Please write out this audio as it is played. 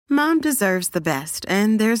Mom deserves the best,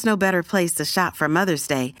 and there's no better place to shop for Mother's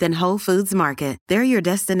Day than Whole Foods Market. They're your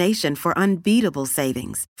destination for unbeatable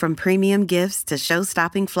savings, from premium gifts to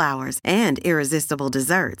show-stopping flowers and irresistible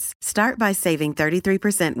desserts. Start by saving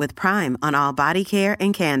 33% with Prime on all body care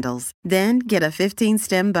and candles. Then get a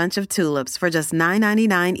 15-stem bunch of tulips for just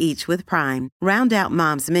 $9.99 each with Prime. Round out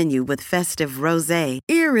Mom's menu with festive rosé,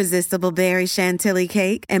 irresistible berry chantilly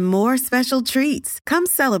cake, and more special treats. Come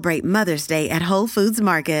celebrate Mother's Day at Whole Foods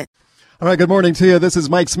Market. All right, good morning to you. This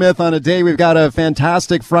is Mike Smith. On a day we've got a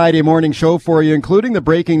fantastic Friday morning show for you, including the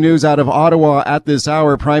breaking news out of Ottawa at this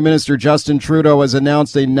hour. Prime Minister Justin Trudeau has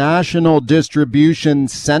announced a national distribution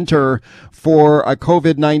center for a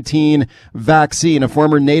COVID-19 vaccine. A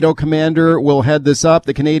former NATO commander will head this up.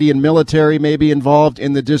 The Canadian military may be involved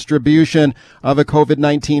in the distribution of a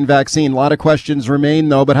COVID-19 vaccine. A lot of questions remain,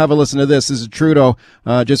 though, but have a listen to this. This is Trudeau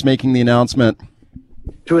just making the announcement.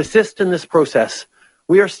 To assist in this process,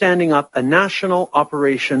 we are standing up a National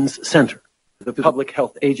Operations Centre, the Public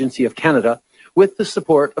Health Agency of Canada, with the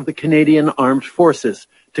support of the Canadian Armed Forces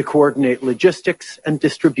to coordinate logistics and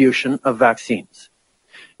distribution of vaccines.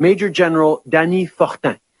 Major General Danny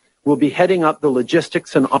Fortin will be heading up the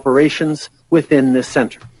logistics and operations within this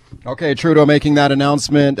centre. Okay, Trudeau making that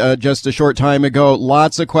announcement just a short time ago.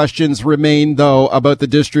 Lots of questions remain, though, about the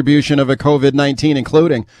distribution of a COVID-19,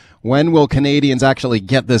 including when will Canadians actually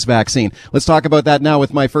get this vaccine? Let's talk about that now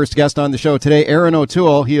with my first guest on the show today, Erin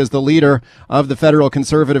O'Toole. He is the leader of the Federal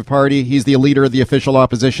Conservative Party. He's the leader of the official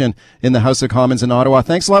opposition in the House of Commons in Ottawa.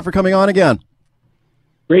 Thanks a lot for coming on again.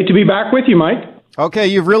 Great to be back with you, Mike. Okay,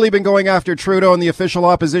 you've really been going after Trudeau and the official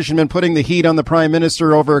opposition and putting the heat on the Prime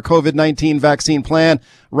Minister over a COVID-19 vaccine plan.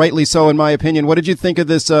 Rightly so, in my opinion. What did you think of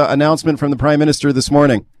this announcement from the Prime Minister this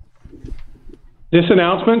morning? This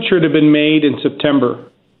announcement should have been made in September.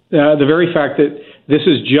 The very fact that this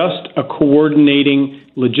is just a coordinating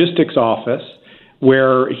logistics office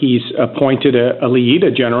where he's appointed a lead,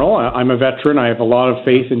 a general. I'm a veteran. I have a lot of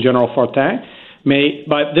faith in General Fortin.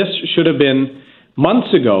 But this should have been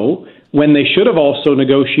months ago, when they should have also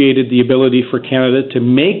negotiated the ability for Canada to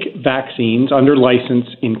make vaccines under license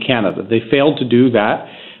in Canada. They failed to do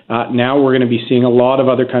that. Now we're going to be seeing a lot of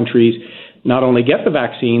other countries not only get the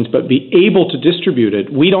vaccines, but be able to distribute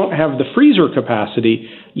it. We don't have the freezer capacity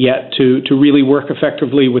yet to really work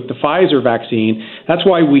effectively with the Pfizer vaccine. That's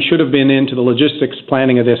why we should have been into the logistics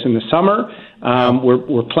planning of this in the summer.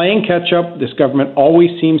 We're playing catch up. This government always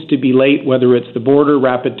seems to be late, whether it's the border,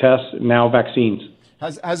 rapid tests, now vaccines.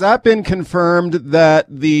 Has that been confirmed that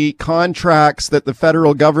the contracts that the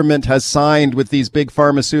federal government has signed with these big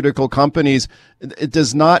pharmaceutical companies, it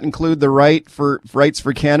does not include the rights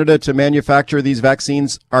for Canada to manufacture these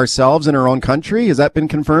vaccines ourselves in our own country? Has that been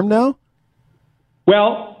confirmed now?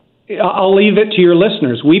 Well, I'll leave it to your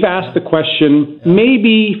listeners. We've asked the question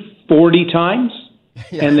maybe 40 times,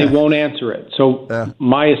 and they won't answer it. So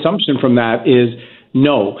my assumption from that is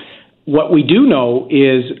no. What we do know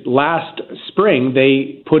is last spring,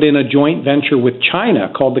 they put in a joint venture with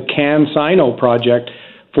China called the CanSino Project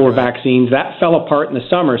for vaccines. That fell apart in the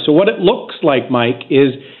summer. So what it looks like, Mike,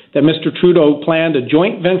 is that Mr. Trudeau planned a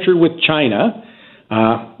joint venture with China.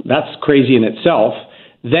 That's crazy in itself.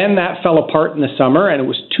 Then that fell apart in the summer, and it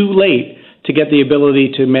was too late to get the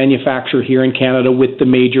ability to manufacture here in Canada with the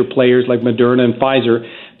major players like Moderna and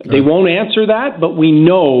Pfizer. They won't answer that, but we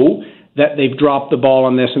know that they've dropped the ball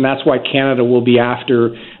on this, and that's why Canada will be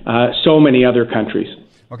after so many other countries.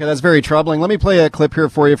 Okay, that's very troubling. Let me play a clip here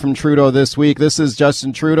for you from Trudeau this week. This is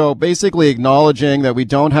Justin Trudeau basically acknowledging that we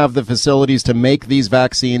don't have the facilities to make these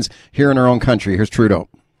vaccines here in our own country. Here's Trudeau.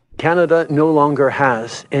 Canada no longer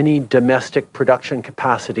has any domestic production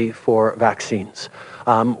capacity for vaccines.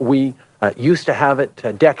 We used to have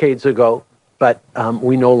it decades ago, but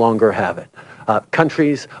we no longer have it.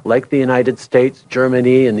 Countries like the United States,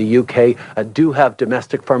 Germany, and the UK do have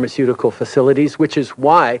domestic pharmaceutical facilities, which is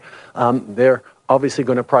why they're obviously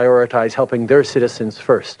going to prioritize helping their citizens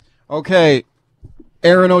first. Okay,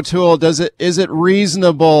 Erin O'Toole, is it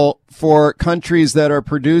reasonable for countries that are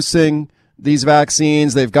producing these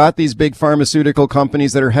vaccines, they've got these big pharmaceutical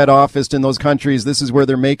companies that are head officed in those countries, this is where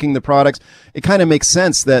they're making the products, it kind of makes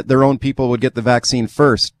sense that their own people would get the vaccine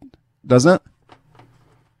first, doesn't it?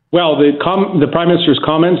 Well, the Prime Minister's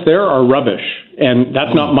comments there are rubbish, and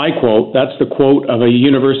that's not my quote. That's the quote of a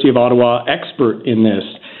University of Ottawa expert in this,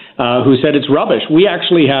 who said it's rubbish. We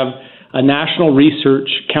actually have a National Research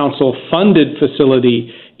Council funded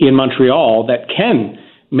facility in Montreal that can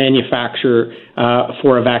manufacture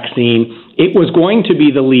for a vaccine. It was going to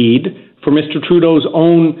be the lead for Mr. Trudeau's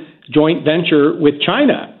own joint venture with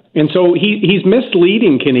China. And so he's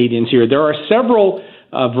misleading Canadians here. There are several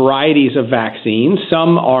varieties of vaccines.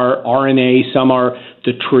 Some are RNA, some are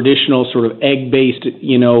the traditional sort of egg-based,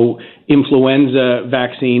 influenza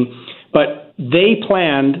vaccine. But they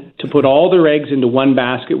planned to put all their eggs into one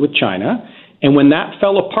basket with China. And when that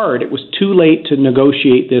fell apart, it was too late to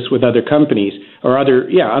negotiate this with other companies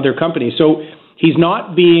other companies. So he's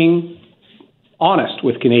not being honest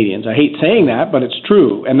with Canadians. I hate saying that, but it's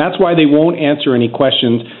true. And that's why they won't answer any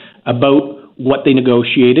questions about what they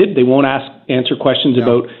negotiated. They won't answer questions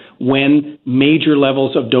about when major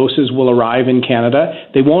levels of doses will arrive in Canada.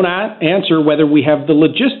 They won't answer whether we have the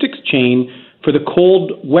logistics chain for the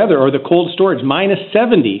cold weather or the cold storage,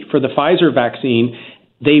 -70 for the Pfizer vaccine.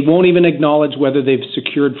 They won't even acknowledge whether they've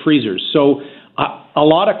secured freezers. So a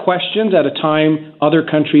lot of questions at a time other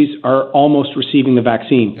countries are almost receiving the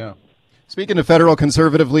vaccine. Yeah. Speaking of federal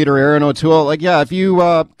Conservative leader Erin O'Toole, if you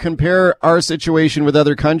compare our situation with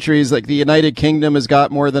other countries, like the United Kingdom has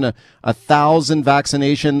got more than 1,000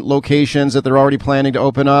 vaccination locations that they're already planning to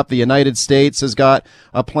open up. The United States has got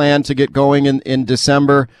a plan to get going in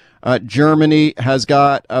December. Germany has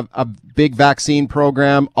got a big vaccine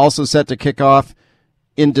program also set to kick off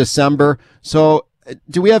in December. So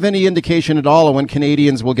do we have any indication at all of when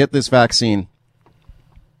Canadians will get this vaccine?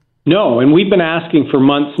 No, and we've been asking for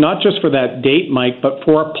months, not just for that date, Mike, but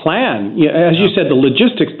for a plan. As you said, the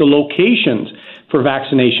logistics, the locations for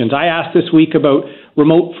vaccinations. I asked this week about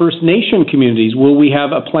remote First Nation communities. Will we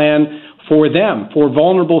have a plan for them, for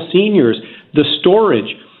vulnerable seniors, the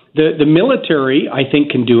storage? The military, I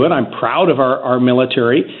think, can do it. I'm proud of our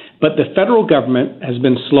military. But the federal government has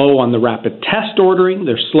been slow on the rapid test ordering.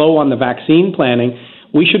 They're slow on the vaccine planning.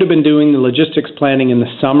 We should have been doing the logistics planning in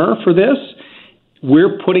the summer for this.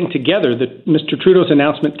 We're putting together Mr. Trudeau's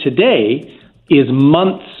announcement today is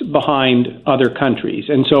months behind other countries.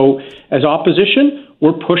 And so as opposition,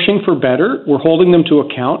 we're pushing for better. We're holding them to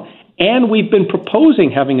account. And we've been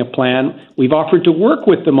proposing having a plan. We've offered to work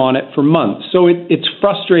with them on it for months. So it's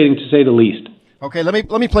frustrating to say the least. Okay, let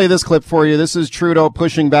me play this clip for you. This is Trudeau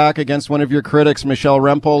pushing back against one of your critics, Michelle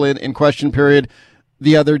Rempel, in question period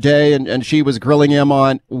the other day, and she was grilling him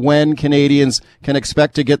on when Canadians can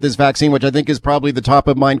expect to get this vaccine, which I think is probably the top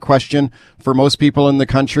of mind question for most people in the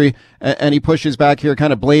country. And he pushes back here,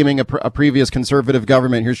 kind of blaming a previous Conservative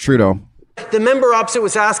government. Here's Trudeau. The member opposite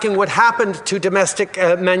was asking what happened to domestic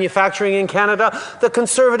manufacturing in Canada. The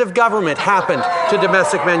Conservative government happened to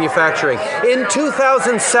domestic manufacturing. In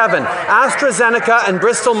 2007, AstraZeneca and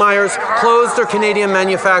Bristol Myers closed their Canadian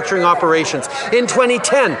manufacturing operations. In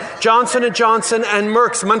 2010, Johnson & Johnson and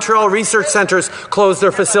Merck's Montreal research centres closed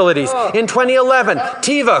their facilities. In 2011,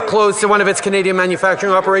 Teva closed one of its Canadian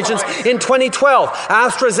manufacturing operations. In 2012,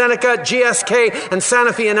 AstraZeneca, GSK and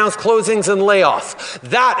Sanofi announced closings and layoffs.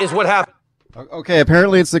 That is what happened. Okay,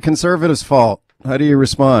 apparently it's the Conservatives' fault. How do you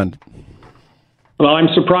respond? Well, I'm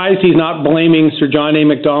surprised he's not blaming Sir John A.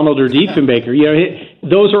 Macdonald or Diefenbaker.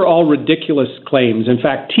 Those are all ridiculous claims. In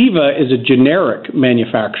fact, Teva is a generic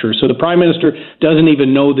manufacturer, so the Prime Minister doesn't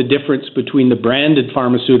even know the difference between the branded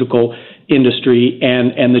pharmaceutical industry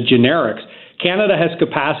and the generics. Canada has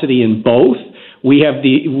capacity in both. We're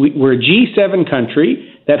a G7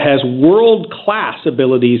 country that has world-class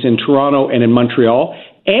abilities in Toronto and in Montreal,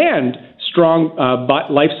 and strong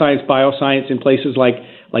life science, bioscience in places like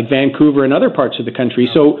Vancouver and other parts of the country.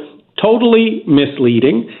 So totally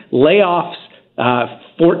misleading. Layoffs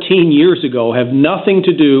 14 years ago have nothing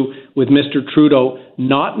to do with Mr. Trudeau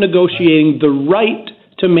not negotiating the right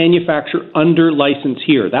to manufacture under license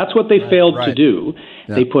here. That's what they failed to do.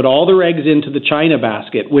 Yeah. They put all their eggs into the China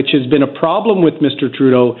basket, which has been a problem with Mr.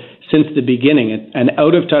 Trudeau since the beginning, an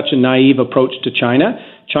out-of-touch and naive approach to China.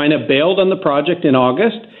 China bailed on the project in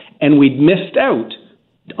August, and we'd missed out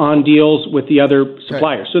on deals with the other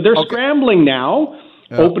suppliers. So they're scrambling now,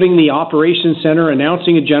 opening the operations center,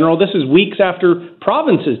 announcing a general. This is weeks after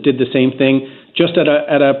provinces did the same thing, just at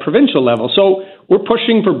a provincial level. So we're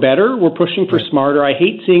pushing for better. We're pushing for smarter. I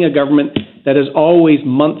hate seeing a government that is always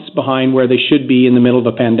months behind where they should be in the middle of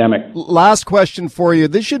a pandemic. Last question for you.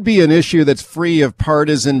 This should be an issue that's free of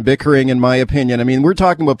partisan bickering, in my opinion. I mean, we're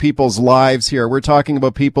talking about people's lives here. We're talking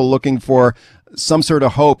about people looking for some sort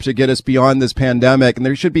of hope to get us beyond this pandemic, and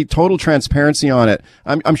there should be total transparency on it.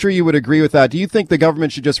 I'm sure you would agree with that. Do you think the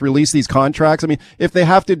government should just release these contracts? I mean, if they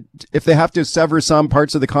have to sever some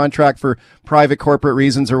parts of the contract for private corporate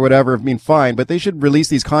reasons or whatever, I mean, fine, but they should release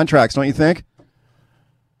these contracts, don't you think?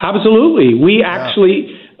 Absolutely. We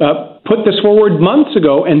actually put this forward months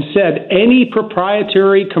ago and said any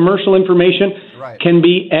proprietary commercial information can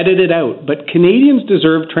be edited out. But Canadians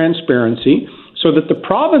deserve transparency. so that the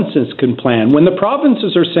provinces can plan. When the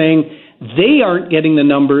provinces are saying they aren't getting the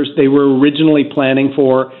numbers they were originally planning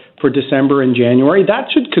for December and January, that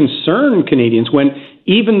should concern Canadians when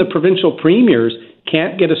even the provincial premiers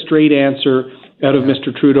can't get a straight answer out of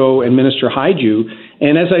Mr. Trudeau and Minister Haidju.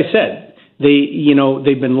 And as I said,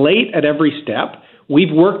 they've been late at every step.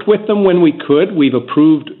 We've worked with them when we could. We've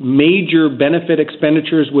approved major benefit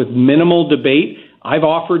expenditures with minimal debate. I've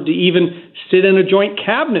offered to even sit in a joint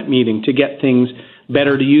cabinet meeting to get things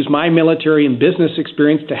better, to use my military and business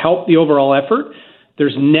experience to help the overall effort.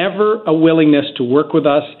 There's never a willingness to work with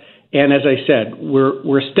us. And as I said,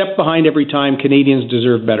 we're a step behind every time. Canadians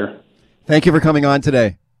deserve better. Thank you for coming on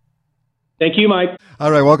today. Thank you, Mike. All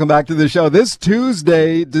right, welcome back to the show. This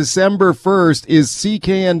Tuesday, December 1st, is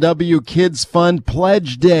CKNW Kids Fund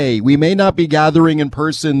Pledge Day. We may not be gathering in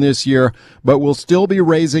person this year, but we'll still be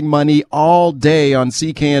raising money all day on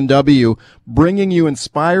CKNW, bringing you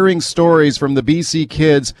inspiring stories from the BC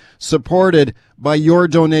kids supported by your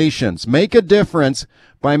donations. Make a difference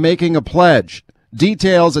by making a pledge.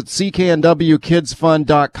 Details at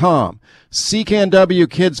cknwkidsfund.com. CKNW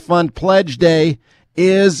Kids Fund Pledge Day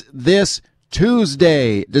is this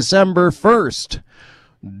Tuesday, December 1st.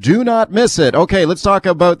 Do not miss it. Okay, let's talk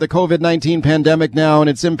about the COVID-19 pandemic now and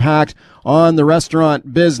its impact on the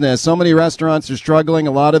restaurant business. So many restaurants are struggling.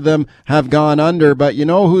 A lot of them have gone under. But you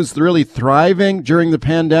know who's really thriving during the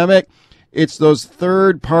pandemic? It's those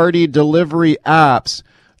third-party delivery apps.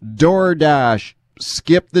 DoorDash,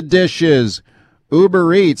 Skip the Dishes,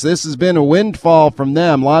 Uber Eats. This has been a windfall from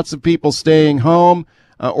them. Lots of people staying home.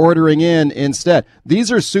 Ordering in instead.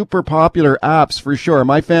 These are super popular apps for sure.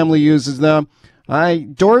 My family uses them.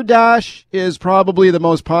 DoorDash is probably the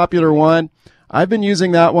most popular one. I've been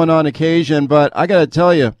using that one on occasion, but I got to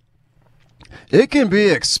tell you, it can be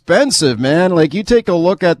expensive, man. Like, you take a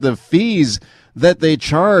look at the fees that they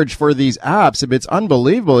charge for these apps. It's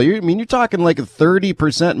unbelievable. You're talking like a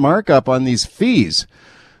 30% markup on these fees.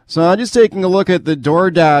 So I'm just taking a look at the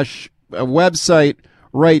DoorDash website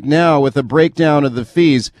right now with a breakdown of the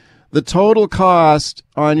fees. The total cost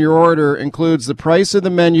on your order includes the price of the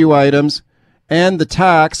menu items and the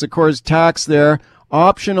tax, of course, tax there,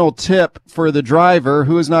 optional tip for the driver.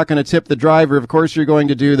 Who is not going to tip the driver? Of course, you're going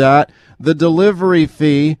to do that. The delivery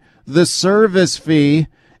fee, the service fee,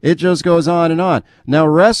 it just goes on and on. Now,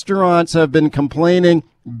 restaurants have been complaining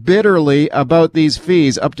bitterly about these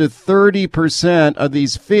fees, up to 30% of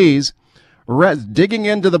these fees. Digging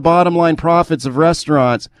into the bottom line profits of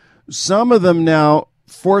restaurants, some of them now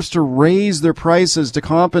forced to raise their prices to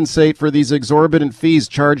compensate for these exorbitant fees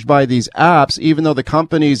charged by these apps, even though the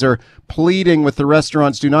companies are pleading with the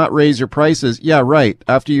restaurants, do not raise your prices. Yeah, right.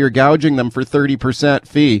 After you're gouging them for 30%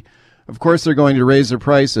 fee, of course they're going to raise their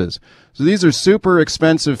prices. So these are super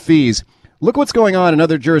expensive fees. Look what's going on in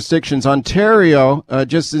other jurisdictions. Ontario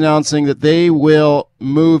just announcing that they will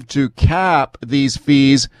move to cap these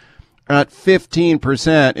fees at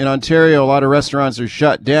 15%. In Ontario, a lot of restaurants are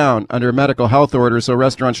shut down under a medical health order, so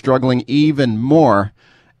restaurants struggling even more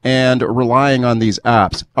and relying on these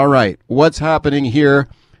apps. All right, what's happening here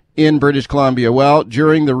in British Columbia? Well,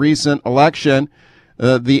 during the recent election,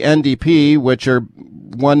 the NDP, which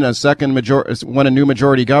won a new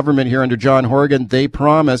majority government here under John Horgan, they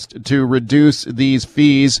promised to reduce these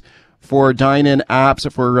fees for dine-in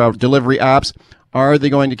apps, for delivery apps. Are they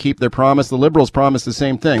going to keep their promise? The Liberals promised the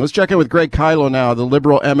same thing. Let's check in with Greg Kylo now, the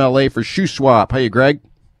Liberal MLA for Shuswap. Hey, Greg.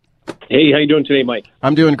 Hey, how you doing today, Mike?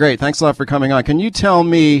 I'm doing great. Thanks a lot for coming on. Can you tell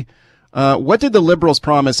me what did the Liberals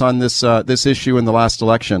promise on this issue in the last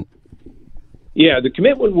election? Yeah, the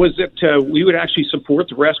commitment was that we would actually support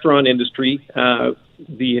the restaurant industry.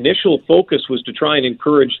 The initial focus was to try and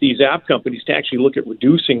encourage these app companies to actually look at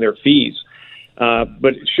reducing their fees.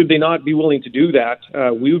 But should they not be willing to do that,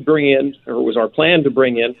 we would bring in, or it was our plan to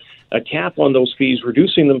bring in, a cap on those fees,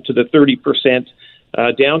 reducing them to the 30%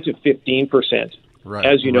 down to 15%. Right,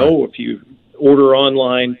 As you know, if you order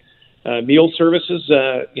online meal services,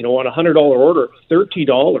 on a $100 order,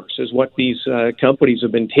 $30 is what these companies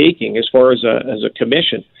have been taking as far as a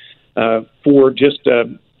commission for just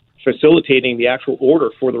facilitating the actual order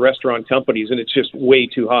for the restaurant companies, and it's just way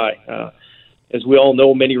too high. As we all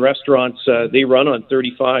know, many restaurants, they run on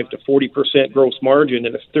 35 to 40% gross margin,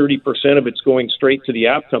 and if 30% of it's going straight to the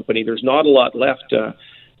app company, there's not a lot left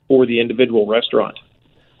for the individual restaurant.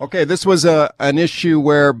 Okay, this was an issue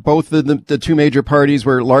where both the two major parties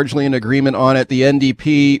were largely in agreement on it. The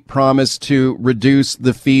NDP promised to reduce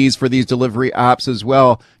the fees for these delivery apps as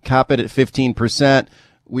well, cap it at 15%.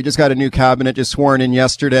 We just got a new cabinet just sworn in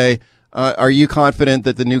yesterday. Are you confident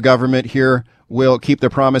that the new government here will keep their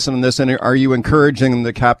promise on this, and are you encouraging them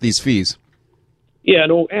to cap these fees? Yeah,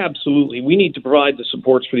 no, absolutely. We need to provide the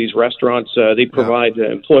supports for these restaurants. They provide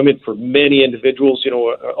employment for many individuals,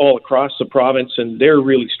 all across the province, and they're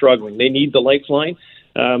really struggling. They need the lifeline.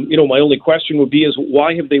 My only question would be is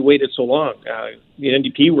why have they waited so long? The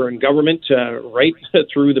NDP were in government right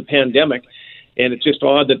through the pandemic, and it's just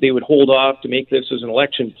odd that they would hold off to make this as an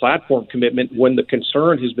election platform commitment when the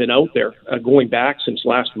concern has been out there going back since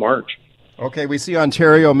last March. Okay, we see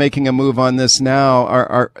Ontario making a move on this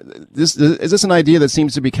now. Is this an idea that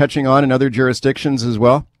seems to be catching on in other jurisdictions as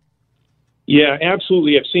well? Yeah,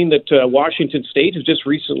 absolutely. I've seen that Washington State has just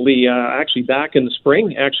recently, actually back in the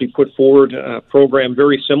spring, actually put forward a program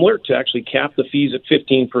very similar to actually cap the fees at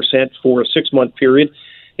 15% for a 6-month period.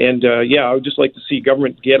 And I would just like to see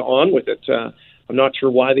government get on with it. I'm not sure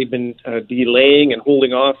why they've been delaying and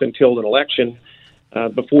holding off until an election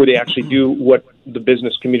before they actually do what the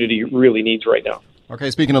business community really needs right now. Okay,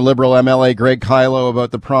 speaking of Liberal MLA Greg Kylo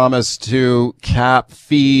about the promise to cap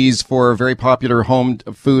fees for very popular home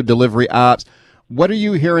food delivery apps, what are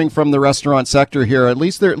you hearing from the restaurant sector here? At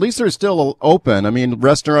least they're still open. I mean,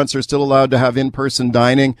 restaurants are still allowed to have in-person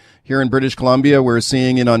dining here in British Columbia. We're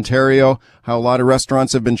seeing in Ontario how a lot of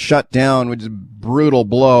restaurants have been shut down, which is a brutal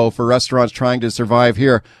blow for restaurants trying to survive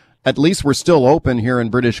here. At least we're still open here in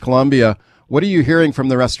British Columbia. What are you hearing from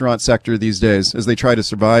the restaurant sector these days as they try to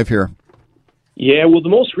survive here? Yeah, well, the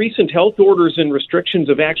most recent health orders and restrictions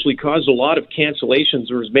have actually caused a lot of cancellations.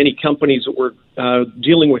 There was many companies that were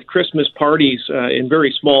dealing with Christmas parties in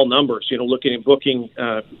very small numbers, looking at booking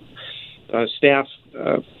staff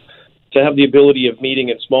to have the ability of meeting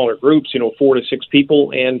in smaller groups, 4 to 6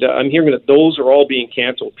 people. And I'm hearing that those are all being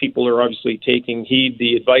canceled. People are obviously taking heed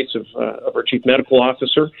the advice of our chief medical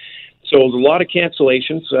officer. So there's a lot of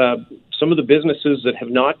cancellations. Some of the businesses that have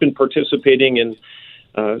not been participating in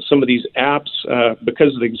some of these apps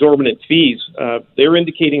because of the exorbitant fees, they're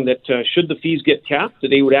indicating that should the fees get capped, that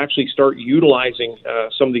they would actually start utilizing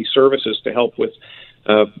some of these services to help with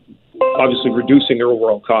obviously reducing their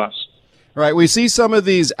overall costs. Right. We see some of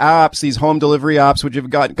these apps, these home delivery apps, which have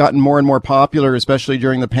gotten more and more popular, especially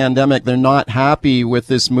during the pandemic. They're not happy with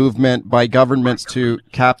this movement by governments to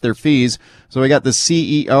cap their fees. So we got the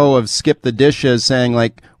CEO of Skip the Dishes saying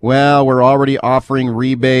well, we're already offering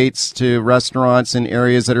rebates to restaurants in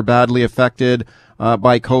areas that are badly affected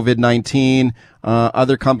by COVID-19.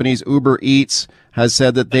 Other companies, Uber Eats, has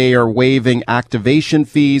said that they are waiving activation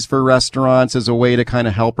fees for restaurants as a way to kind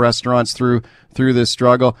of help restaurants through this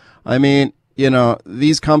struggle. I mean,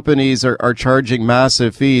 these companies are charging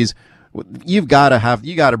massive fees. You got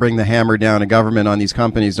to bring the hammer down to government on these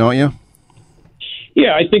companies, don't you?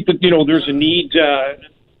 Yeah, I think that, there's a need,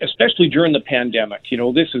 especially during the pandemic.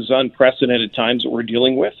 This is unprecedented times that we're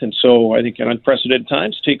dealing with. And so I think in unprecedented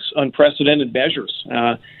times takes unprecedented measures.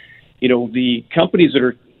 The companies that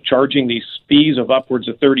are charging these fees of upwards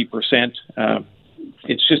of 30%,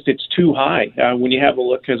 it's too high. When you have a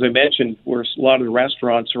look, as I mentioned, where a lot of the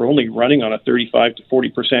restaurants are only running on a 35 to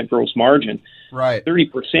 40% gross margin. Right.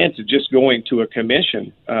 30% is just going to a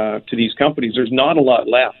commission to these companies. There's not a lot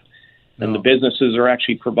left. No. And the businesses are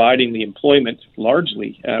actually providing the employment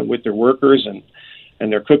largely with their workers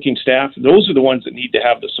and their cooking staff. Those are the ones that need to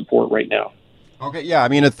have the support right now. Okay, yeah. I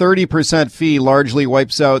mean, a 30% fee largely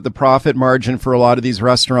wipes out the profit margin for a lot of these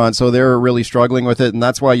restaurants, so they're really struggling with it, and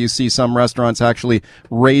that's why you see some restaurants actually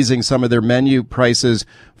raising some of their menu prices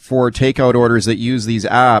for takeout orders that use these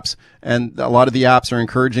apps, and a lot of the apps are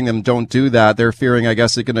encouraging them don't do that. They're fearing, I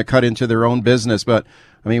guess, they're going to cut into their own business, but,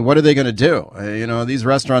 I mean, what are they going to do? These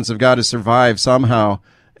restaurants have got to survive somehow,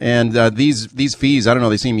 and these fees, I don't know,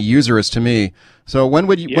 they seem usurious to me. So when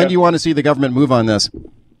do you want to see the government move on this?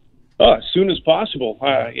 As soon as possible.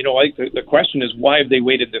 The question is, why have they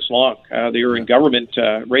waited this long? They were in government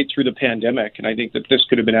right through the pandemic, and I think that this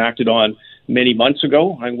could have been acted on many months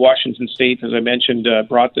ago. Washington State, as I mentioned,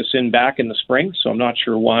 brought this in back in the spring, so I'm not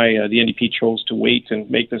sure why the NDP chose to wait and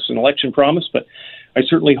make this an election promise, but I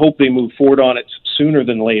certainly hope they move forward on it sooner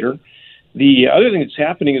than later. The other thing that's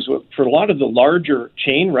happening is for a lot of the larger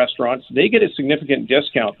chain restaurants, they get a significant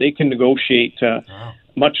discount. They can negotiate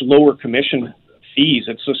much lower commission fees.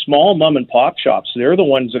 It's the small mom and pop shops. They're the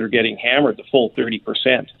ones that are getting hammered the full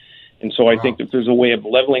 30%. And so I think that there's a way of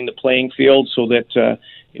leveling the playing field so that,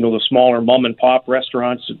 the smaller mom and pop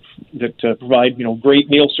restaurants that provide, great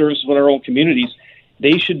meal services in our own communities,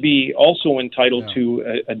 they should be also entitled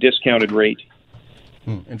to a discounted rate.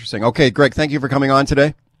 Interesting. Okay, Greg, thank you for coming on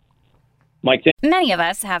today. Mike, many of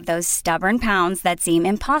us have those stubborn pounds that seem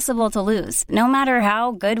impossible to lose, no matter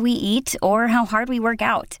how good we eat or how hard we work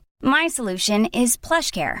out. My solution is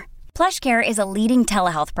PlushCare. PlushCare is a leading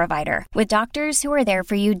telehealth provider with doctors who are there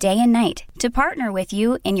for you day and night to partner with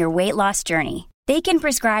you in your weight loss journey. They can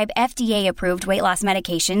prescribe FDA-approved weight loss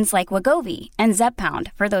medications like Wegovy and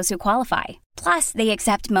Zepbound for those who qualify. Plus, they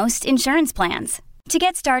accept most insurance plans. To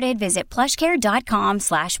get started, visit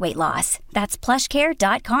plushcare.com/weightloss. That's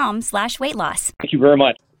plushcare.com/weightloss. Thank you very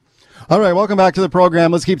much. All right, welcome back to the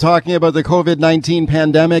program. Let's keep talking about the COVID-19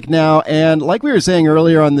 pandemic now. And like we were saying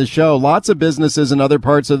earlier on the show, lots of businesses in other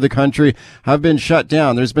parts of the country have been shut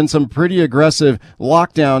down. There's been some pretty aggressive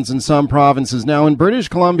lockdowns in some provinces. Now, in British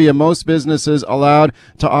Columbia, most businesses allowed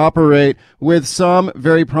to operate with some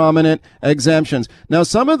very prominent exemptions. Now,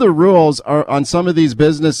 some of the rules are on some of these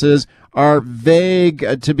businesses are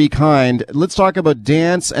vague, to be kind. Let's talk about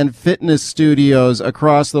dance and fitness studios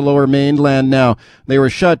across the Lower Mainland now. They were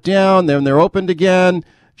shut down, then they're opened again,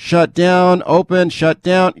 shut down, open, shut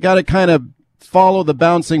down. You got to kind of follow the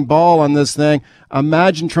bouncing ball on this thing.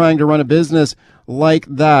 Imagine trying to run a business like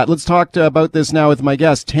that. Let's talk about this now with my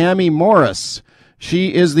guest, Tammy Morris.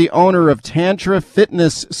 She is the owner of Tantra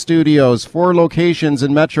Fitness Studios, 4 locations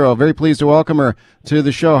in Metro. Very pleased to welcome her to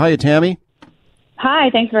the show. Hiya, Tammy. Hi,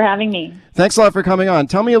 thanks for having me. Thanks a lot for coming on.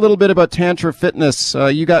 Tell me a little bit about Tantra Fitness.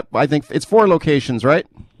 You got, I think, it's 4 locations, right?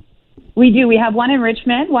 We do. We have 1 in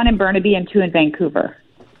Richmond, 1 in Burnaby, and 2 in Vancouver.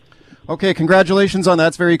 Okay, congratulations on that.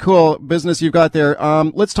 That's very cool business you've got there.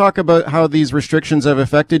 Let's talk about how these restrictions have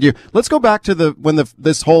affected you. Let's go back to when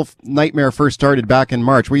this whole nightmare first started back in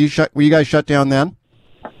March. Were you guys shut down then?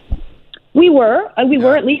 We were. We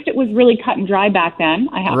were. At least it was really cut and dry back then,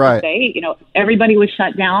 I have to say. You know, everybody was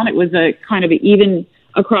shut down. It was a kind of even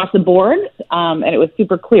across the board, and it was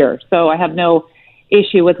super clear. So I have no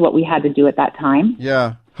issue with what we had to do at that time.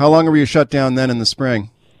 Yeah. How long were you shut down then in the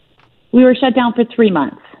spring? We were shut down for 3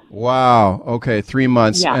 months. Wow. Okay, 3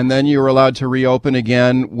 months. Yeah. And then you were allowed to reopen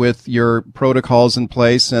again with your protocols in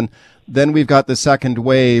place. And then we've got the second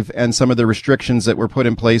wave and some of the restrictions that were put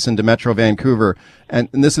in place into Metro Vancouver. And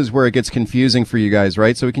this is where it gets confusing for you guys,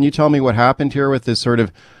 right? So can you tell me what happened here with this sort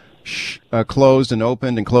of closed and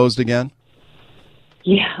opened and closed again?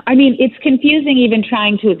 Yeah, I mean, it's confusing even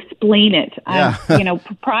trying to explain it. Yeah. You know,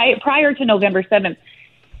 prior to November 7th,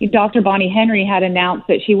 Dr. Bonnie Henry had announced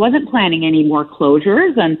that she wasn't planning any more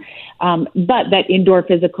closures, and but that indoor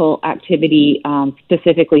physical activity,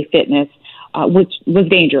 specifically fitness, which was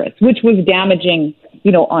dangerous, which was damaging,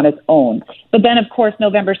 you know, on its own. But then, of course,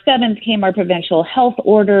 November 7th came our provincial health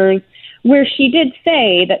orders, where she did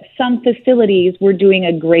say that some facilities were doing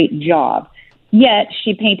a great job. Yet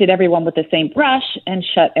she painted everyone with the same brush and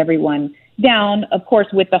shut everyone down, of course,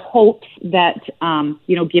 with the hopes that,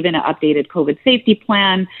 you know, given an updated COVID safety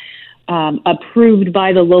plan approved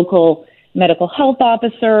by the local medical health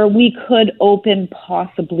officer, we could open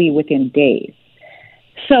possibly within days.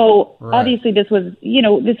 So obviously this was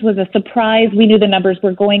a surprise. We knew the numbers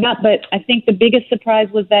were going up, but I think the biggest surprise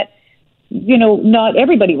was that, you know, not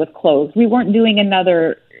everybody was closed. We weren't doing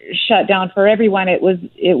another shutdown for everyone. It was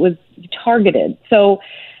targeted. So,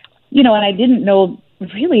 you know, and I didn't know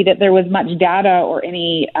really that there was much data or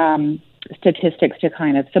any statistics to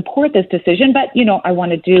kind of support this decision, but, you know, I want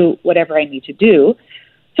to do whatever I need to do.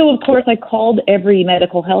 So, of course, I called every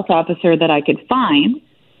medical health officer that I could find.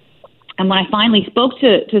 And when I finally spoke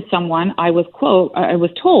to someone, I was told,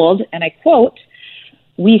 and I quote,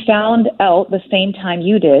 "We found out the same time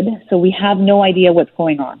you did, so we have no idea what's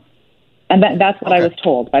going on." And that's what I was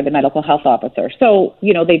told by the medical health officer. So,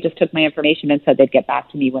 you know, they just took my information and said they'd get back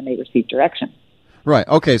to me when they received direction. Right.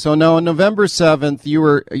 Okay. So now on November 7th,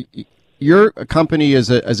 your company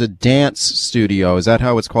is a dance studio. Is that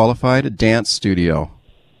how it's qualified? A dance studio?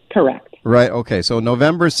 Correct. Right. Okay. So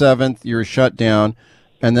November 7th, you were shut down.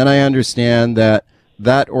 And then I understand that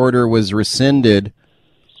order was rescinded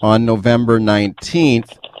on November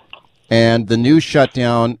 19th. And the new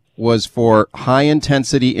shutdown was for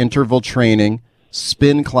high-intensity interval training,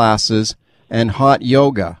 spin classes, and hot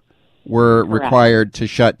yoga were Correct. required to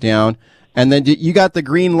shut down. And then you got the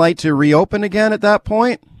green light to reopen again at that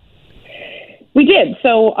point? We did.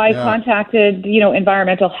 So I contacted, you know,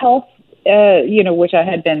 environmental health, you know, which I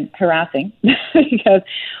had been harassing because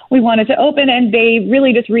we wanted to open, and they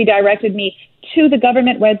really just redirected me to the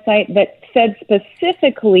government website that said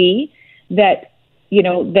specifically that, you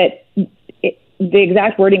know, that the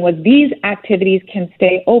exact wording was these activities can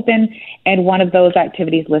stay open, and one of those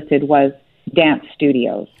activities listed was dance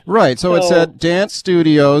studios. Right. So it said dance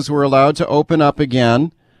studios were allowed to open up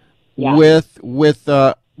again with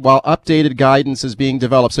while updated guidance is being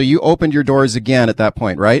developed. So you opened your doors again at that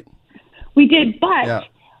point, right? We did, but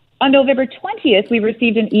on November 20th, we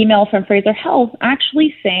received an email from Fraser Health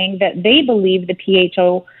actually saying that they believe the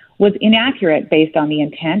PHO was inaccurate based on the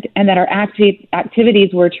intent, and that our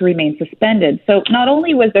activities were to remain suspended. So not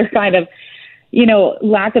only was there kind of, you know,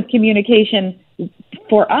 lack of communication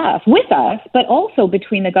for us, with us, but also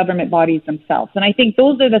between the government bodies themselves. And I think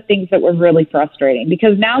those are the things that were really frustrating,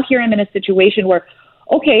 because now here I'm in a situation where,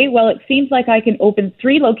 okay, well, it seems like I can open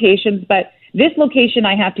 3 locations, but this location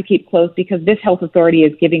I have to keep closed because this health authority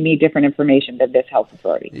is giving me different information than this health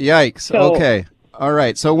authority. Yikes. So, okay. All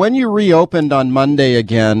right. So when you reopened on Monday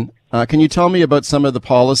again, can you tell me about some of the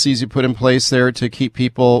policies you put in place there to keep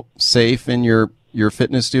people safe in your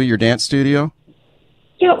fitness studio, your dance studio?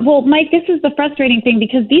 Yeah, well, Mike, this is the frustrating thing,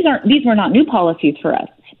 because these were not new policies for us.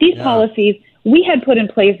 These policies we had put in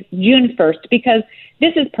place June 1st, because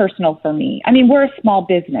this is personal for me. I mean, we're a small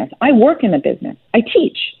business. I work in the business. I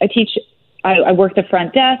teach. I work the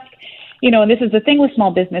front desk. And this is the thing with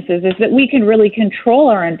small businesses, is that we can really control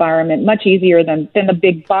our environment much easier than the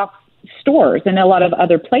big box stores and a lot of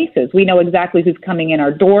other places. We know exactly who's coming in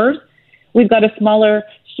our doors. We've got a smaller,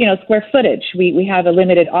 square footage. We have a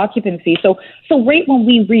limited occupancy. So right when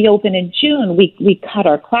we reopen in June, we cut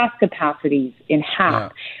our class capacities in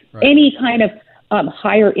half. Yeah, right. Any kind of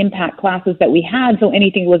higher impact classes that we had, so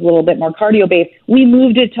anything was a little bit more cardio based, we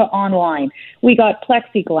moved it to online. We got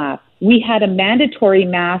plexiglass. We had a mandatory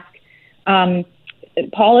mask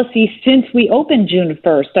policy since we opened June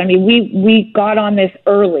 1st. I mean, we got on this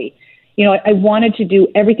early. I wanted to do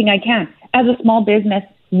everything I can. As a small business,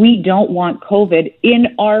 we don't want COVID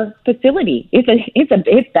in our facility.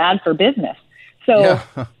 It's bad for business. So,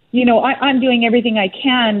 I'm doing everything I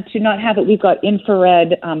can to not have it. We've got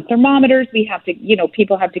infrared thermometers. We have to,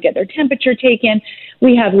 people have to get their temperature taken.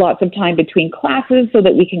 We have lots of time between classes so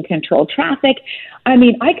that we can control traffic. I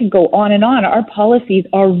mean, I could go on and on. Our policies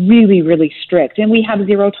are really, really strict, and we have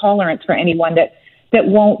zero tolerance for anyone that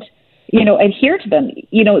won't, adhere to them.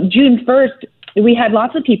 June 1st, we had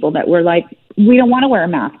lots of people that were like, we don't want to wear a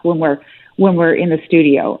mask when we're in the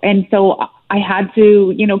studio. And so I had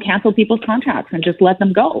to, cancel people's contracts and just let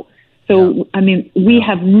them go. So, I mean, we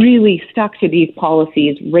have really stuck to these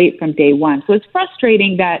policies right from day one. So it's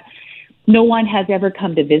frustrating that no one has ever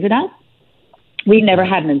come to visit us. We've never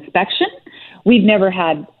had an inspection. We've never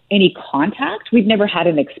had any contact. We've never had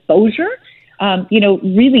an exposure.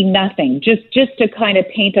 Really nothing. Just to kind of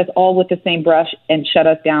paint us all with the same brush and shut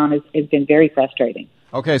us down has been very frustrating.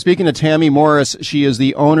 Okay, speaking of Tammy Morris, she is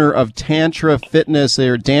the owner of Tantra Fitness,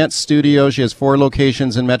 their dance studio. She has 4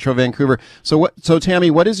 locations in Metro Vancouver. So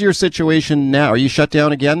Tammy, what is your situation now? Are you shut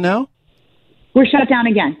down again now? We're shut down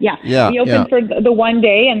again, yeah. We opened for the one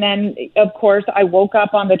day, and then, of course, I woke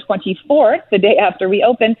up on the 24th, the day after we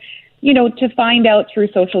opened, to find out through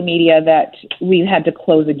social media that we had to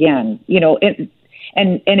close again.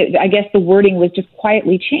 I guess the wording was just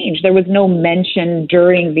quietly changed. There was no mention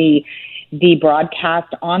during the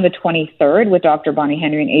broadcast on the 23rd with Dr. Bonnie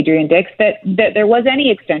Henry and Adrian Dix that there was any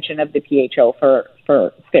extension of the PHO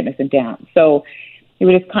for fitness and dance. So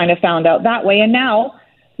we just kind of found out that way. And now,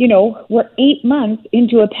 we're 8 months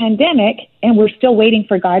into a pandemic and we're still waiting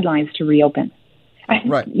for guidelines to reopen.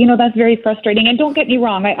 Right. That's very frustrating. And don't get me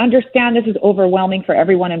wrong, I understand this is overwhelming for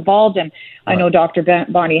everyone involved. And I know Dr.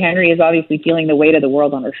 Bonnie Henry is obviously feeling the weight of the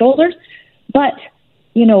world on her shoulders. But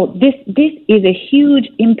this is a huge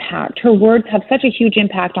impact. Her words have such a huge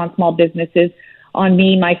impact on small businesses, on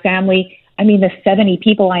me, my family. I mean, the 70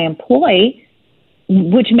 people I employ,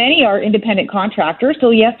 which many are independent contractors.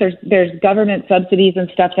 So yes, there's government subsidies and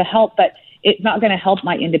stuff to help, but it's not going to help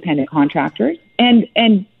my independent contractors. And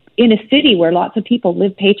in a city where lots of people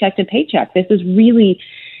live paycheck to paycheck, this is really,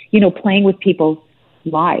 playing with people's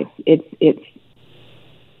lives. It's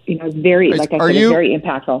very, like I said, it's very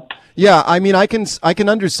impactful. Yeah, I mean, I can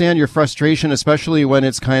understand your frustration, especially when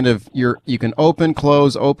it's kind of you can open,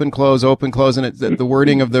 close, and the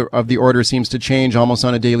wording of the order seems to change almost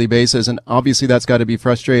on a daily basis, and obviously that's got to be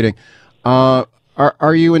frustrating.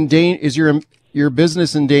 Are you in danger? Is your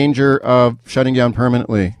business in danger of shutting down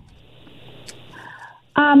permanently?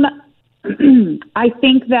 I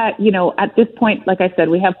think that at this point, like I said,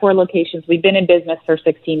 we have 4 locations. We've been in business for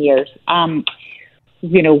 16 years.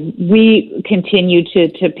 We continue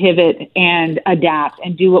to pivot and adapt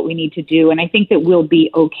and do what we need to do. And I think that we'll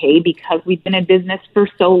be okay because we've been in business for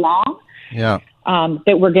so long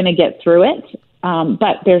that we're going to get through it.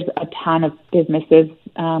 But there's a ton of businesses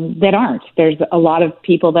that aren't. There's a lot of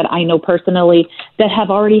people that I know personally that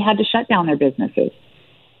have already had to shut down their businesses.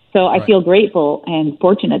 So I feel grateful and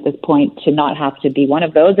fortunate at this point to not have to be one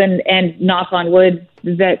of those, and knock on wood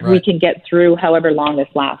that we can get through however long this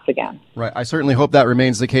lasts again. Right. I certainly hope that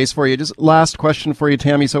remains the case for you. Just last question for you,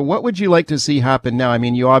 Tammy. So what would you like to see happen now? I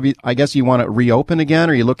mean, I guess you want to reopen again?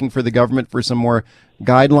 Are you looking for the government for some more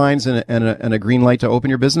guidelines and a green light to open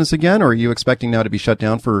your business again? Or are you expecting now to be shut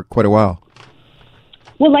down for quite a while?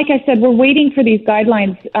 Well, like I said, we're waiting for these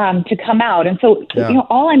guidelines to come out. And so,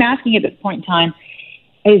 all I'm asking at this point in time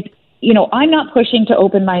is, I'm not pushing to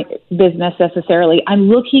open my business necessarily. I'm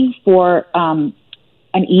looking for an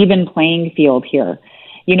even playing field here.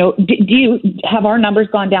 Have our numbers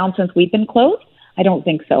gone down since we've been closed? I don't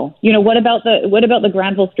think so. What about the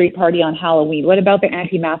Granville Street party on Halloween? What about the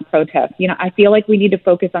anti-mask protests? I feel like we need to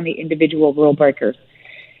focus on the individual rule breakers.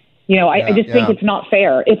 I just think it's not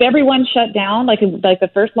fair. If everyone shut down, like the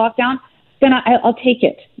first lockdown, then I'll take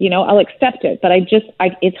it. I'll accept it. But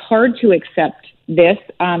it's hard to accept this.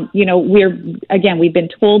 We've been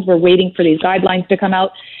told we're waiting for these guidelines to come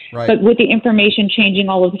out. Right. But with the information changing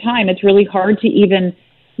all of the time, it's really hard to even,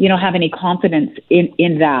 have any confidence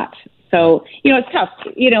in that. So, it's tough.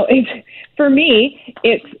 For me,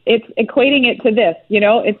 it's equating it to this.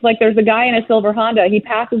 It's like there's a guy in a silver Honda. He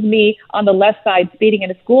passes me on the left side speeding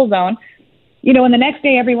in a school zone. And the next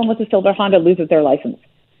day, everyone with a silver Honda loses their license.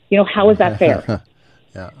 How is that fair?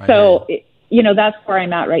 That's where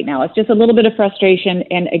I'm at right now. It's just a little bit of frustration.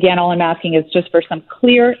 And again, all I'm asking is just for some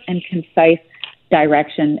clear and concise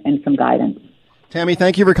direction and some guidance. Tammy,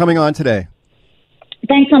 thank you for coming on today.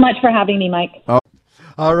 Thanks so much for having me, Mike.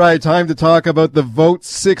 All right, time to talk about the Vote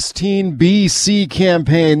 16 BC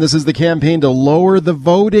campaign. This is the campaign to lower the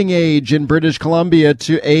voting age in British Columbia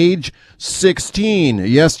to age 16.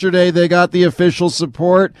 Yesterday, they got the official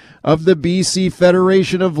support of the BC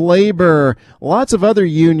Federation of Labor. Lots of other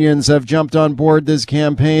unions have jumped on board this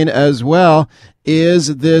campaign as well.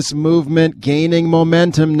 Is this movement gaining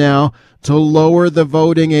momentum now to lower the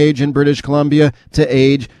voting age in British Columbia to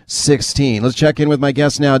age 16? Let's check in with my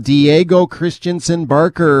guest now, Diego Christensen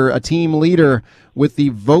Barker, a team leader with the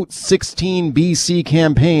Vote 16 BC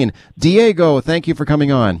campaign. Diego, thank you for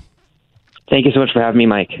coming on. Thank you so much for having me,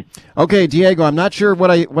 Mike. Okay, Diego, I'm not sure what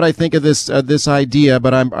I think of this idea,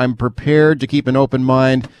 but I'm prepared to keep an open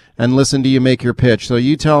mind and listen to you make your pitch. So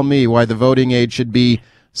you tell me why the voting age should be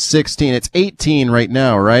 16. It's 18 right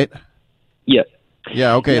now, right? Yep.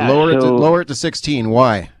 Yeah, okay. Yeah, lower it to 16.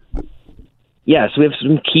 Why? Yeah, so we have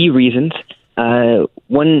some key reasons.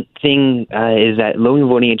 One thing is that lowering the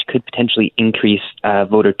voting age could potentially increase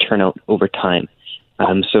voter turnout over time.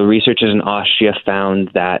 So researchers in Austria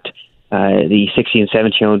found that the 16 and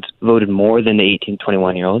 17-year-olds voted more than the 18 to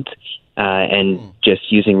 21-year-olds. And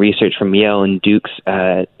just using research from Yale and Duke's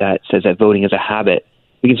that says that voting is a habit,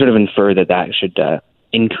 we can sort of infer that should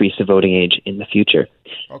increase the voting age in the future.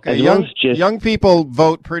 Okay, young people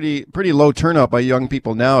vote pretty low turnout by young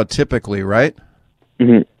people now, typically, right?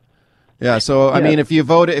 Mm-hmm. Yeah. So I mean, if you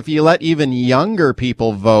let even younger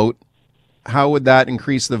people vote, how would that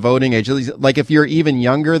increase the voting age? Like if you're even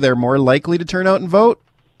younger, they're more likely to turn out and vote?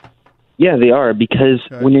 Yeah, they are, because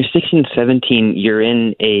when you're 16, 17, you're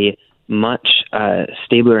in a much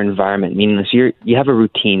stabler environment, meaning you have a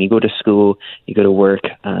routine. You go to school, you go to work,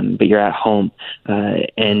 but you're at home.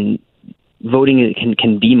 And voting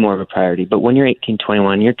can be more of a priority. But when you're 18,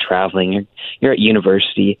 21, you're traveling, you're at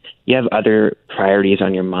university, you have other priorities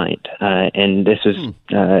on your mind. And this was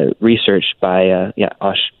researched by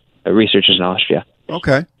researchers in Austria.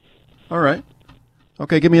 Okay. All right.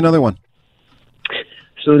 Okay, give me another one.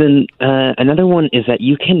 So then another one is that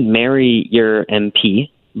you can marry your MP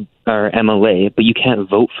or MLA, but you can't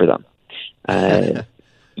vote for them.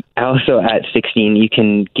 Also, at 16, you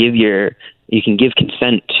can give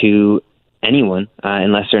consent to anyone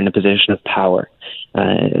unless they're in a position of power.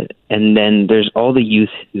 And then there's all the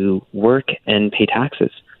youth who work and pay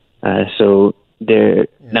taxes. Now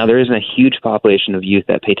there isn't a huge population of youth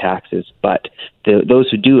that pay taxes, but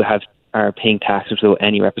those who do are paying taxes without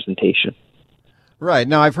any representation. Right.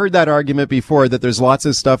 Now, I've heard that argument before, that there's lots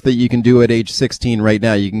of stuff that you can do at age 16 right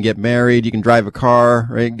now. You can get married, you can drive a car,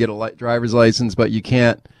 right? You can get a driver's license, but you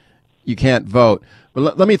can't vote.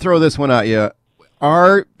 But let me throw this one at you.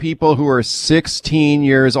 Are people who are 16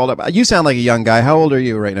 years old, you sound like a young guy. How old are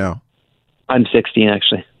you right now? I'm 16,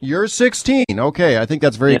 actually. You're 16. Okay. I think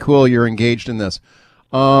that's very cool. You're engaged in this.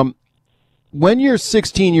 When you're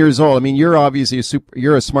 16 years old, I mean, you're obviously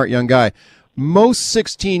you're a smart young guy. Most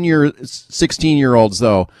 16-year-olds,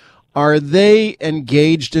 though, are they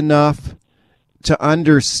engaged enough to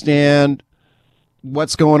understand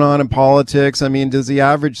what's going on in politics? I mean, does the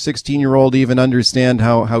average 16-year-old even understand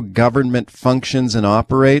how government functions and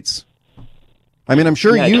operates? I mean, I'm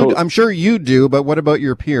sure you do, but what about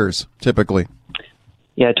your peers typically?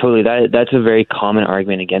 Yeah, totally. That's a very common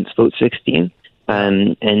argument against Vote 16.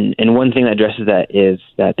 And one thing that addresses that is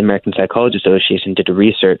that the American Psychology Association did a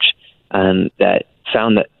research that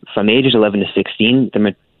found that from ages 11 to 16,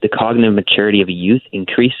 the cognitive maturity of a youth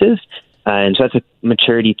increases. And so that's a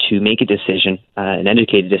maturity to make a decision, an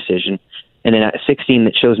educated decision, And then at 16,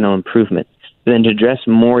 it shows no improvement. But then to address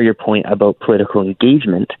more your point about political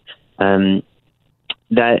engagement,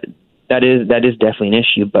 that is definitely an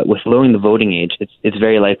issue. But with lowering the voting age, it's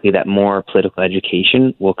very likely that more political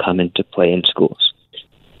education will come into play in schools.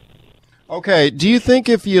 Okay. Do you think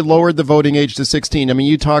if you lowered the voting age to 16, I mean,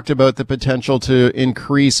 you talked about the potential to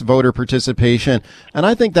increase voter participation, and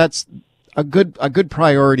I think that's a good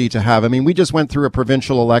priority to have. I mean, we just went through a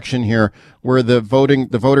provincial election here where the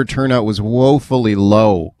voter turnout was woefully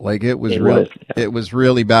low. Like it was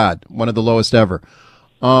really bad. One of the lowest ever.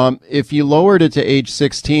 If you lowered it to age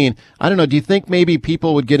 16, I don't know, do you think maybe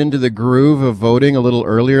people would get into the groove of voting a little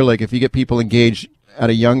earlier? Like if you get people engaged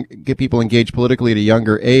politically at a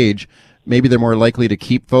younger age, maybe they're more likely to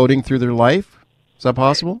keep voting through their life? Is that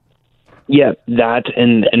possible? Yeah,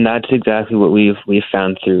 and that's exactly what we've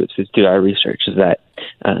found through our research, is that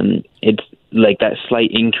it's like that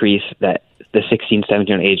slight increase that the 16,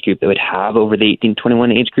 17 age group that would have over the 18,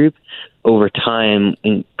 21 age group over time,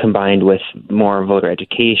 combined with more voter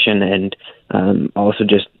education and also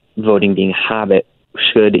just voting being a habit,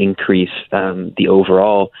 should increase the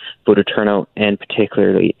overall voter turnout, and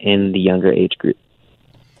particularly in the younger age group.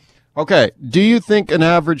 Okay. Do you think an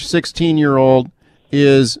average 16-year-old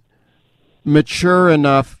is mature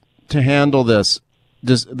enough to handle this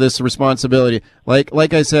responsibility?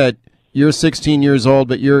 Like I said, you're 16 years old,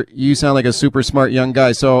 but you sound like a super smart young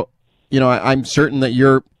guy. So, I'm certain that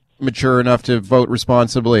you're mature enough to vote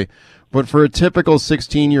responsibly. But for a typical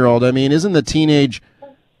 16-year-old, I mean, isn't the teenage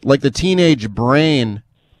brain,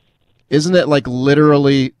 isn't it like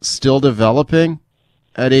literally still developing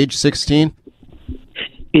at age 16?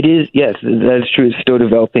 It is, yes, that is true. It's still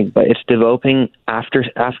developing, but it's developing after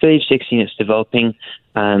age 16. It's developing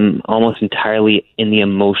almost entirely in the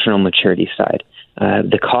emotional maturity side.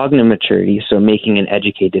 The cognitive maturity, so making an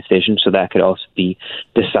educated decision, so that could also be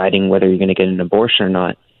deciding whether you're going to get an abortion or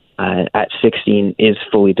not, at 16 is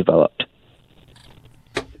fully developed.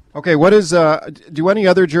 Okay, do any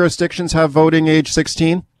other jurisdictions have voting age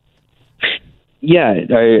 16? Yeah,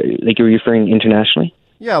 like you're referring internationally?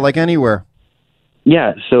 Yeah, like anywhere.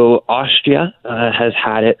 Yeah, so Austria has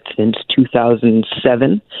had it since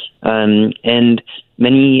 2007, and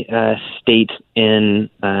many states in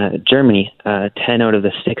Germany, 10 out of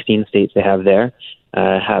the 16 states they have there,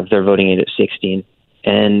 have their voting age at 16.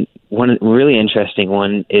 And one really interesting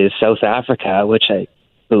one is South Africa, which I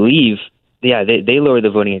believe, they lowered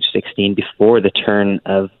the voting age 16 before the turn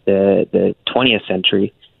of the 20th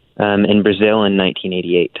century, in Brazil in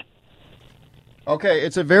 1988. Okay,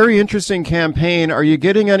 it's a very interesting campaign. Are you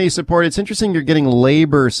getting any support? It's interesting you're getting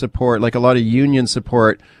labor support, like a lot of union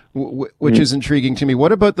support, which is intriguing to me.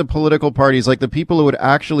 What about the political parties, like the people who would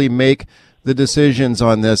actually make the decisions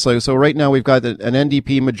on this? So right now we've got an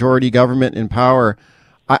NDP majority government in power.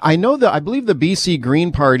 I believe the BC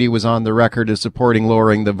Green Party was on the record as supporting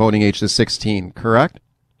lowering the voting age to 16, correct?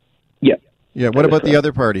 Yeah. Yeah, what about the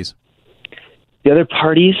other parties? The other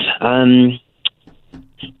parties,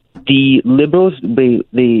 the Liberals,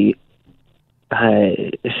 they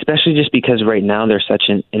especially just because right now they're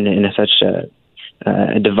in such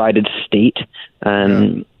a divided state.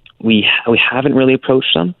 We haven't really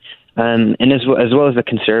approached them, and as well as the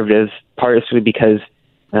Conservatives, partly because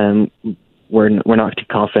we're not too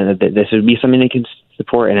confident that this would be something they can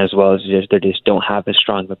support, and as well as they just don't have as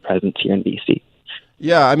strong of a presence here in BC.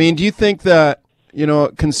 Yeah, I mean, do you think that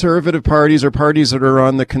conservative parties or parties that are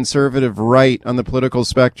on the conservative right on the political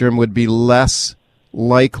spectrum would be less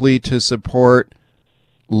likely to support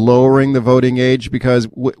lowering the voting age? Because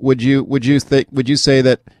would you say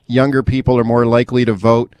that younger people are more likely to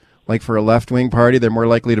vote like for a left-wing party? They're more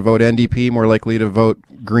likely to vote NDP, more likely to vote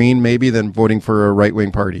Green maybe than voting for a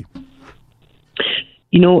right-wing party?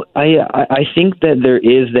 I think that there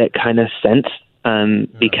is that kind of sense,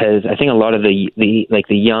 because I think a lot of the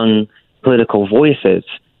young political voices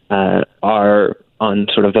are on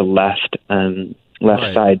sort of the left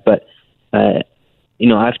right side, but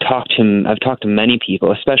I've talked to many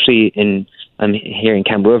people, especially here in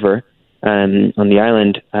Kamloops River, on the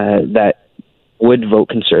island, that would vote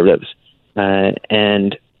Conservatives,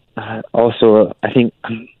 and also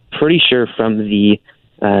I'm pretty sure from the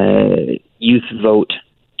youth vote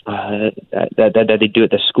that they do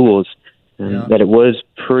at the schools, that it was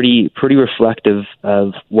pretty reflective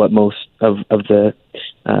of what most of the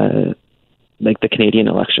the Canadian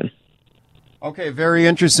election. Okay, very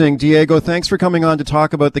interesting. Diego, thanks for coming on to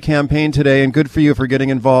talk about the campaign today, and good for you for getting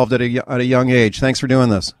involved at a young age. Thanks for doing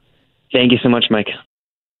this. Thank you so much, Mike.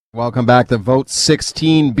 Welcome back. The Vote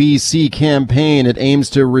 16 BC campaign. It aims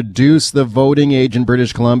to reduce the voting age in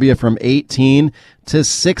British Columbia from 18 to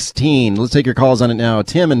 16. Let's take your calls on it now.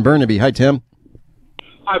 Tim in Burnaby. Hi, Tim.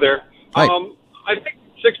 Hi there. Hi. I think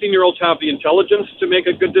 16-year-olds have the intelligence to make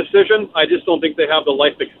a good decision. I just don't think they have the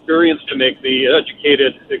life experience to make the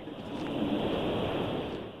educated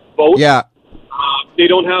vote. Yeah. They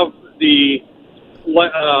don't have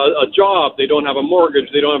a job. They don't have a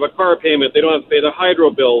mortgage. They don't have a car payment. They don't have to pay the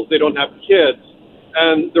hydro bills. They don't have kids.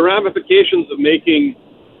 And the ramifications of making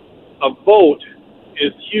a vote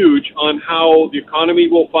is huge on how the economy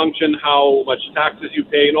will function, how much taxes you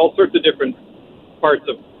pay, and all sorts of different parts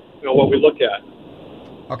of what we look at.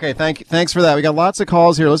 Okay, thanks for that. We got lots of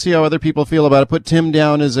calls here. Let's see how other people feel about it. Put Tim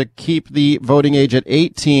down as a keep the voting age at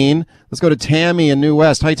 18. Let's go to Tammy in New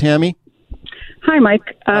West. Hi, Tammy. Hi,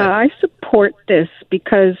 Mike. I support this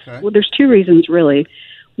because there's two reasons, really.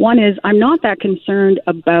 One is I'm not that concerned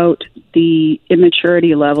about the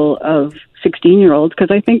immaturity level of 16-year-olds because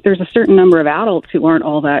I think there's a certain number of adults who aren't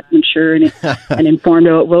all that mature and informed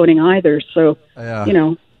about voting either. So,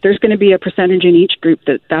 there's going to be a percentage in each group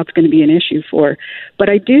that's going to be an issue for. But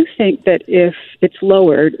I do think that if it's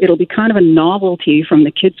lowered, it'll be kind of a novelty from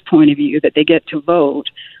the kids' point of view that they get to vote.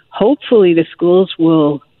 Hopefully the schools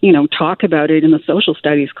will talk about it in the social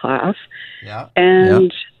studies class.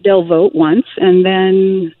 And they'll vote once, and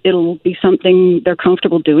then it'll be something they're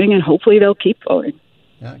comfortable doing, and hopefully they'll keep voting.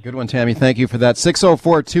 Yeah, good one, Tammy. Thank you for that.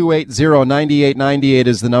 604-280-9898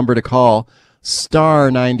 is the number to call.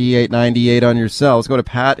 Star 9898 on your cell. Let's go to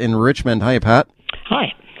Pat in Richmond. Hi, Pat.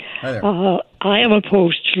 Hi. Hi there. I am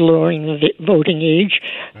opposed to lowering the voting age.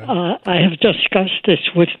 I have discussed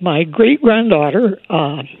this with my great-granddaughter.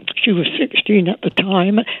 She was 16 at the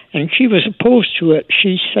time, and she was opposed to it.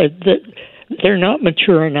 She said that they're not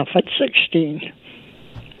mature enough at 16.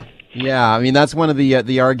 Yeah, I mean, that's one of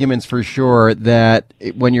the arguments for sure, that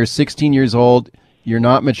when you're 16 years old, you're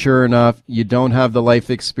not mature enough, you don't have the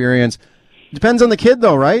life experience. Depends on the kid,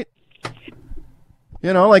 though, right?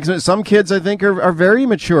 Like some kids I think are very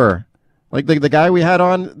mature. Like the guy we had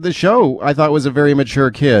on the show, I thought was a very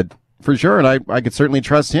mature kid, for sure, and I could certainly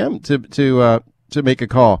trust him to make a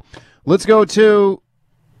call. Let's go to,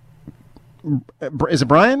 is it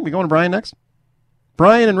Brian? We going to Brian next?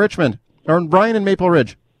 Brian in Richmond, or Brian in Maple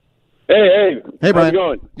Ridge. Hey, Brian. How's it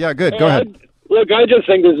going? Yeah, good. Go ahead. I just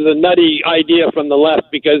think this is a nutty idea from the left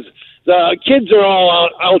because the kids are all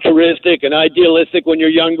altruistic and idealistic when you're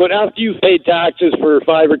young, but after you've paid taxes for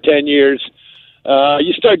 5 or 10 years,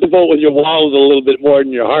 you start to vote with your wallet a little bit more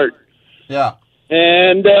than your heart. Yeah.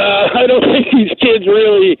 And I don't think these kids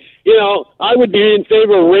really, I would be in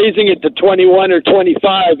favor of raising it to 21 or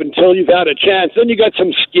 25 until you've had a chance. Then you got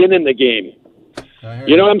some skin in the game.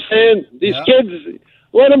 You know what I'm saying? These kids,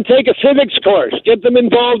 let them take a civics course. Get them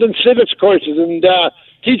involved in civics courses and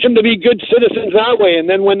teach them to be good citizens that way. And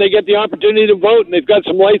then when they get the opportunity to vote and they've got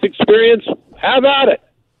some life experience, have at it.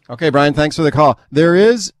 Okay, Brian, thanks for the call. There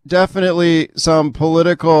is definitely some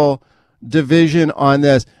political division on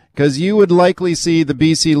this because you would likely see the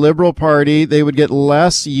BC Liberal Party, they would get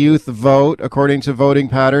less youth vote according to voting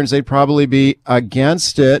patterns. They'd probably be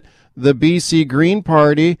against it. The BC Green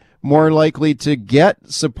Party, more likely to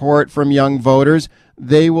get support from young voters.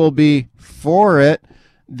 They will be for it.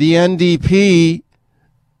 The NDP,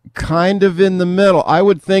 kind of in the middle. I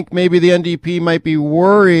would think maybe the NDP might be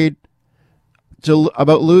worried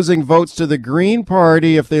about losing votes to the Green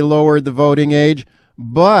Party if they lowered the voting age.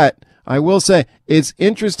 But I will say it's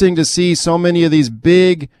interesting to see so many of these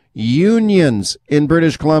big unions in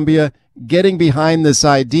British Columbia getting behind this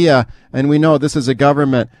idea. And we know this is a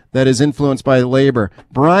government that is influenced by labor.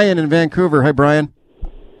 Brian in Vancouver. Hi, Brian.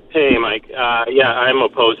 Hey, Mike. I'm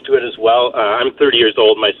opposed to it as well. I'm 30 years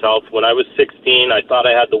old myself. When I was 16, I thought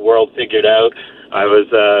I had the world figured out. I was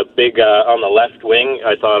big on the left wing.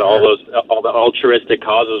 I thought all the altruistic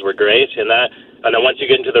causes were great, and then once you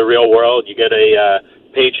get into the real world, you get a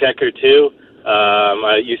paycheck or two.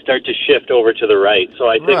 You start to shift over to the right. So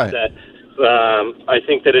I think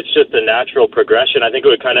that it's just a natural progression. I think it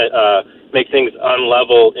would kind of make things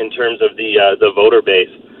unlevel in terms of the voter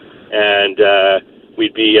base, and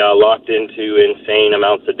we'd be locked into insane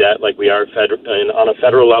amounts of debt like we are on a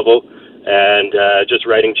federal level, and just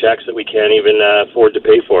writing checks that we can't even afford to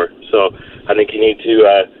pay for. So I think you need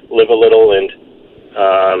to live a little and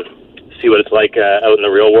see what it's like out in the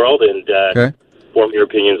real world and form your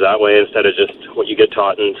opinions that way instead of just what you get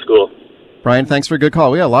taught in school. Brian, thanks for a good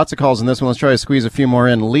call. We got lots of calls in this one. Let's try to squeeze a few more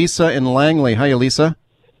in. Lisa in Langley. Hi, Lisa.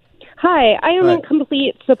 Hi, I am in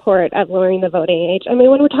complete support of lowering the voting age. I mean,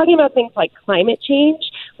 when we're talking about things like climate change,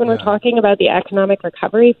 when we're talking about the economic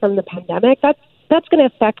recovery from the pandemic, that's that's going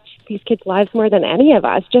to affect these kids' lives more than any of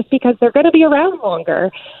us, just because they're going to be around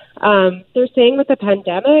longer. They're saying with the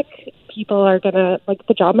pandemic, people are going to, like,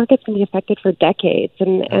 the job market's going to be affected for decades.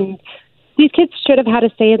 And these kids should have had a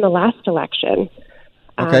say in the last election.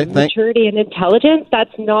 Okay, maturity and intelligence,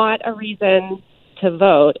 that's not a reason to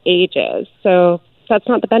vote. Age is. So that's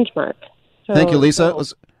not the benchmark. So, thank you, Lisa.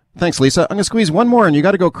 Thanks, Lisa. I'm going to squeeze one more, and you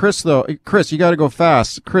got to go, Chris, though. Chris, you got to go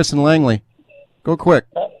fast. Chris and Langley. Go quick.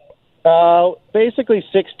 Basically,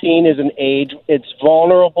 16 is an age. It's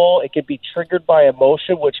vulnerable. It can be triggered by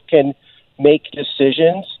emotion, which can make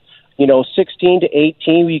decisions. 16 to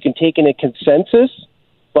 18, you can take in a consensus.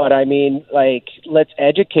 But, I mean, let's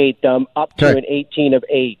educate them up to an 18 of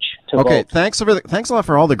age to vote. Thanks a lot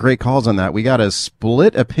for all the great calls on that. We got a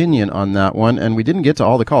split opinion on that one, and we didn't get to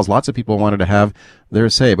all the calls. Lots of people wanted to have their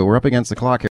say, but we're up against the clock here.